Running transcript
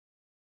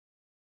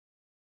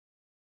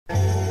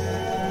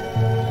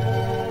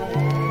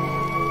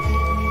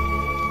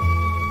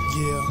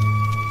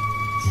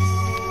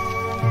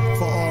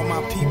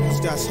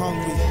that's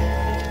hungry.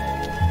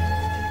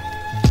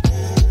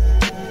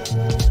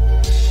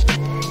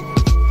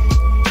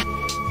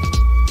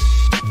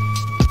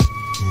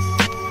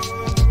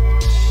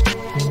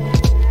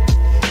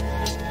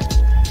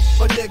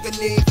 A nigga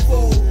need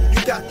food,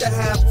 you got to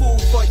have food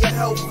for your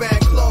health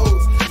and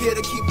clothes. Here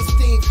to keep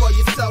esteem for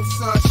yourself,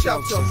 son,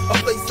 shelter. A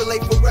place to lay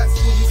for rest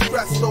when you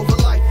stressed over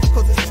life.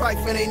 Cause it's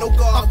trifling, ain't no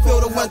God. I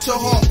feel the winter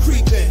heart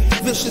creeping.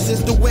 Vicious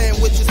is the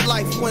wind, which is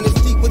life when it's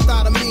deep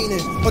without a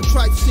meaning. A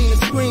tripe scene of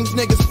screams,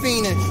 niggas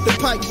fiending. The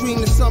pipe dream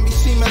to some be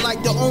seeming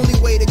like the only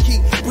way to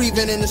keep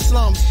breathing in the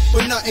slums.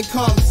 But nothing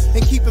comes,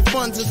 and keeping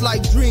funds is like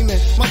dreaming.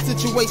 My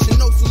situation,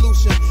 no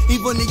solution.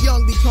 Even the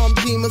young become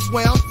demons.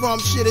 Where I'm from,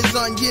 shit is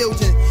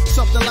unyielding.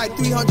 Something like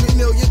 300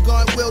 million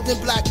gun wielding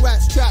black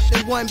rats trapped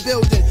in one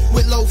building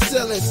with low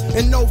ceilings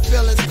and no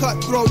feelings.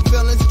 Cutthroat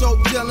villains,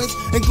 dope dealers,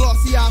 and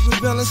glossy eyes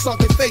with villains,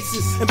 sunken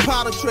faces and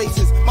powder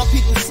traces. My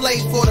people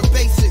slave for the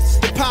basics.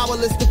 The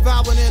powerless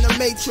devoured in a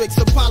matrix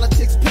of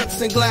politics,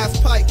 pimps, and glass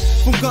pipe.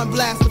 From gun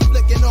blast to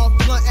flicking off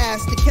blunt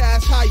ass to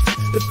cash heights.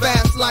 The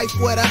fast life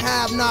where the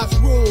have-nots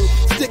rule.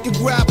 Stick and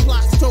grab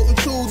plots, toting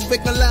tools,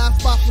 victim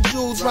last spot for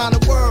jewels round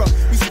the world.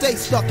 We stay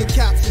stuck in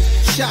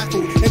capsules,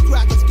 shackled, and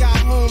crackers got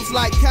homes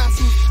like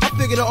castles. I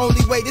figure the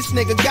only way this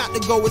nigga got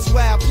to go is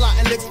wild,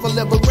 plotting licks for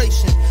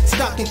liberation.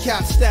 Stocking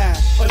cap style.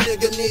 A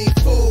nigga need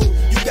food,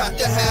 you got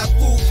to have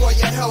food for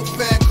your health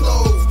and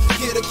clothes.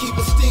 Here to keep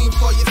esteem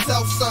for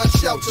yourself, son,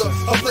 shelter.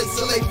 A place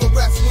to lay for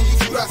rest when you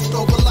stressed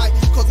over life.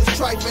 Cause it's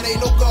trifling,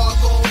 ain't no God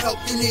gon' help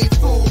you need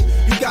food.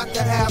 You got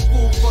to have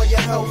food for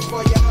your health,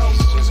 for your health.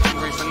 Just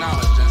hungry for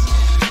knowledge, that's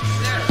all.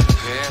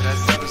 Yeah, that's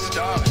something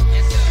starving.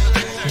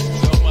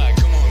 So Mike,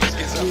 come on, let's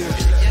get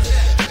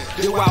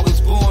something. Yo, I was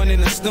born in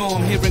a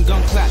storm, hearing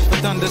gun clap for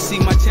thunder. See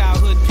my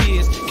childhood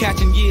peers,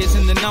 catching years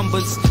in the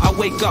numbers. I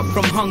wake up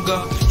from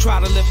hunger,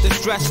 try to lift the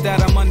stress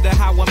that I'm under.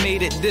 How I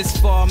made it this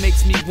far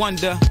makes me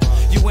wonder.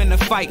 You in a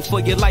fight for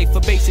your life,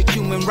 for basic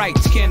human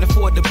rights. Can't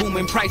afford the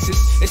booming prices,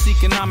 it's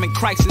economic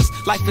crisis.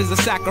 Life is a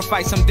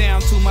sacrifice, I'm down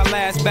to my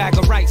last bag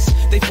of rice.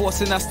 They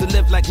forcing us to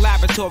live like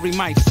laboratory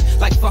mice.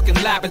 Like fucking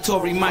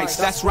laboratory mice,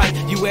 that's right,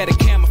 you wear the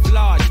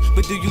camouflage.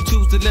 But do you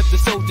choose to live the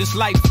soldier's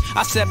life?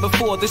 I said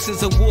before, this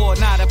is a war,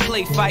 not a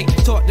play fight.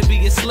 Taught to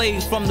be a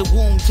slave from the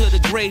womb to the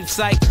grave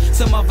site.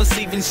 Some of us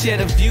even share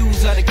the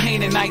views of the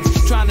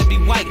Canaanites. Trying to be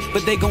white,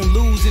 but they gon'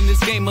 lose in this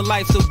game of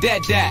life, so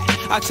dead that.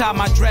 I tie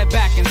my dread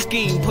back and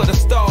scheme, put a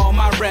star on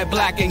my red,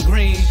 black, and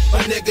green.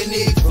 A nigga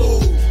need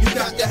food, you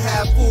got to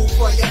have food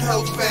for your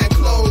health and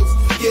clothes.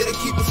 Here to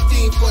keep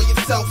esteem for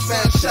yourself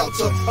and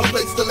shelter. A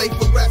place to lay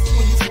for rest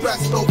when you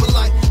stressed over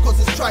life. Cause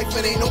it's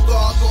trifling, ain't no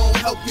God gon'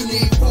 help you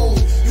need food.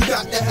 You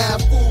got to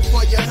have food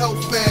for your health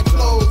and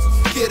clothes.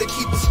 Here to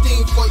keep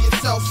esteem for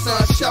yourself,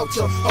 son,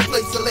 shelter. A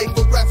place to lay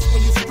for rest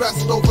when you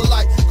stressed over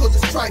life. Cause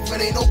it's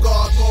trifling, ain't no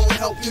God gon'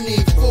 help you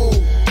need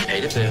food. Pay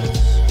the bills,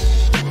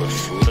 put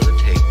food on the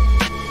table,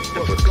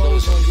 and put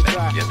clothes on your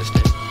back, you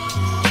understand?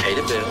 Pay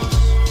the bills,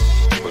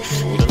 put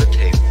food on the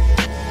table,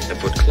 and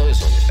put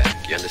clothes on your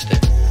back, you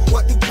understand?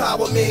 What do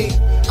power mean?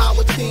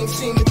 Our team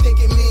seem to think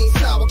it means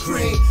sour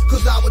cream.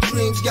 Cause our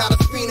dreams got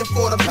us fiending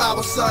for the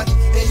power, son.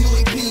 And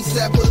UEP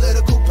said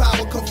political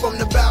power come from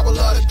the barrel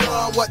of the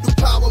gun. What do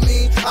power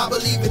mean? I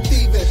believe in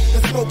thieving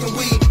and smoking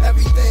weed.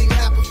 Everything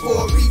happened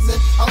for a reason.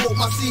 I hope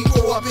my seed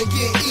grow up and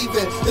get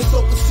even. It's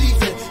open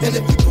season, and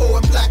if you poor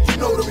and black, you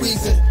know the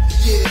reason.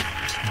 Yeah.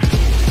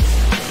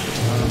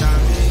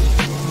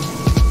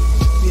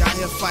 We out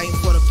here fighting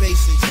for the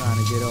basics. Trying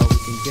to get all we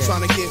can get.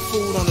 Trying to get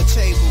food on the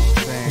table.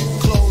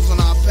 Clothes on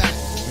our back.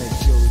 Make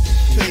sure we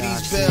can Pay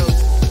these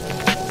bills.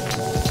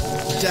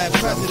 Dead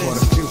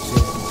presidents.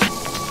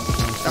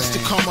 That's to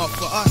come up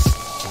for us.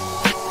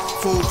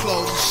 Food,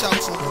 clothes, and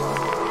shelter.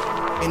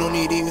 Ain't no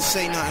need to even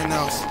say nothing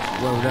else.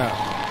 Word up.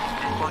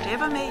 And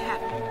whatever may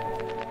happen,